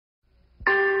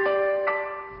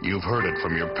You've heard it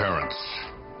from your parents,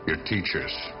 your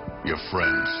teachers, your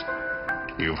friends.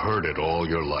 You've heard it all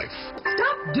your life.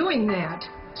 Stop doing that.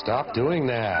 Stop doing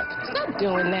that. Stop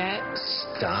doing that.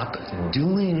 Stop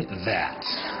doing that.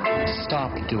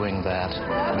 Stop doing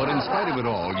that. But in spite of it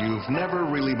all, you've never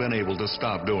really been able to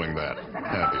stop doing that,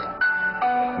 have you?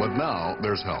 But now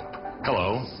there's help.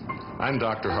 Hello, I'm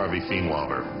Dr. Harvey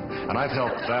Feenwaber, and I've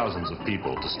helped thousands of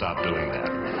people to stop doing that.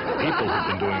 People who've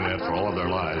been doing that for all of their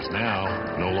lives now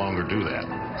no longer do that.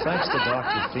 Thanks to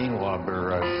Dr.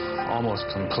 Feenwaber, I've almost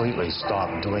completely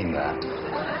stopped doing that.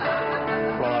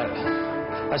 Well,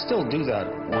 I still do that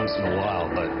once in a while,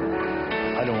 but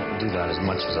I don't do that as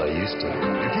much as I used to.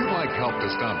 If you'd like help to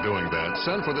stop doing that,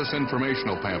 send for this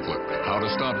informational pamphlet, How to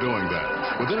Stop Doing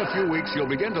That. Within a few weeks,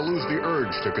 you'll begin to lose the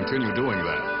urge to continue doing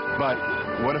that. But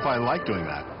what if I like doing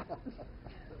that?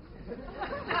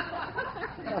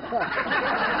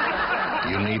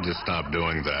 You need to stop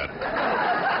doing that.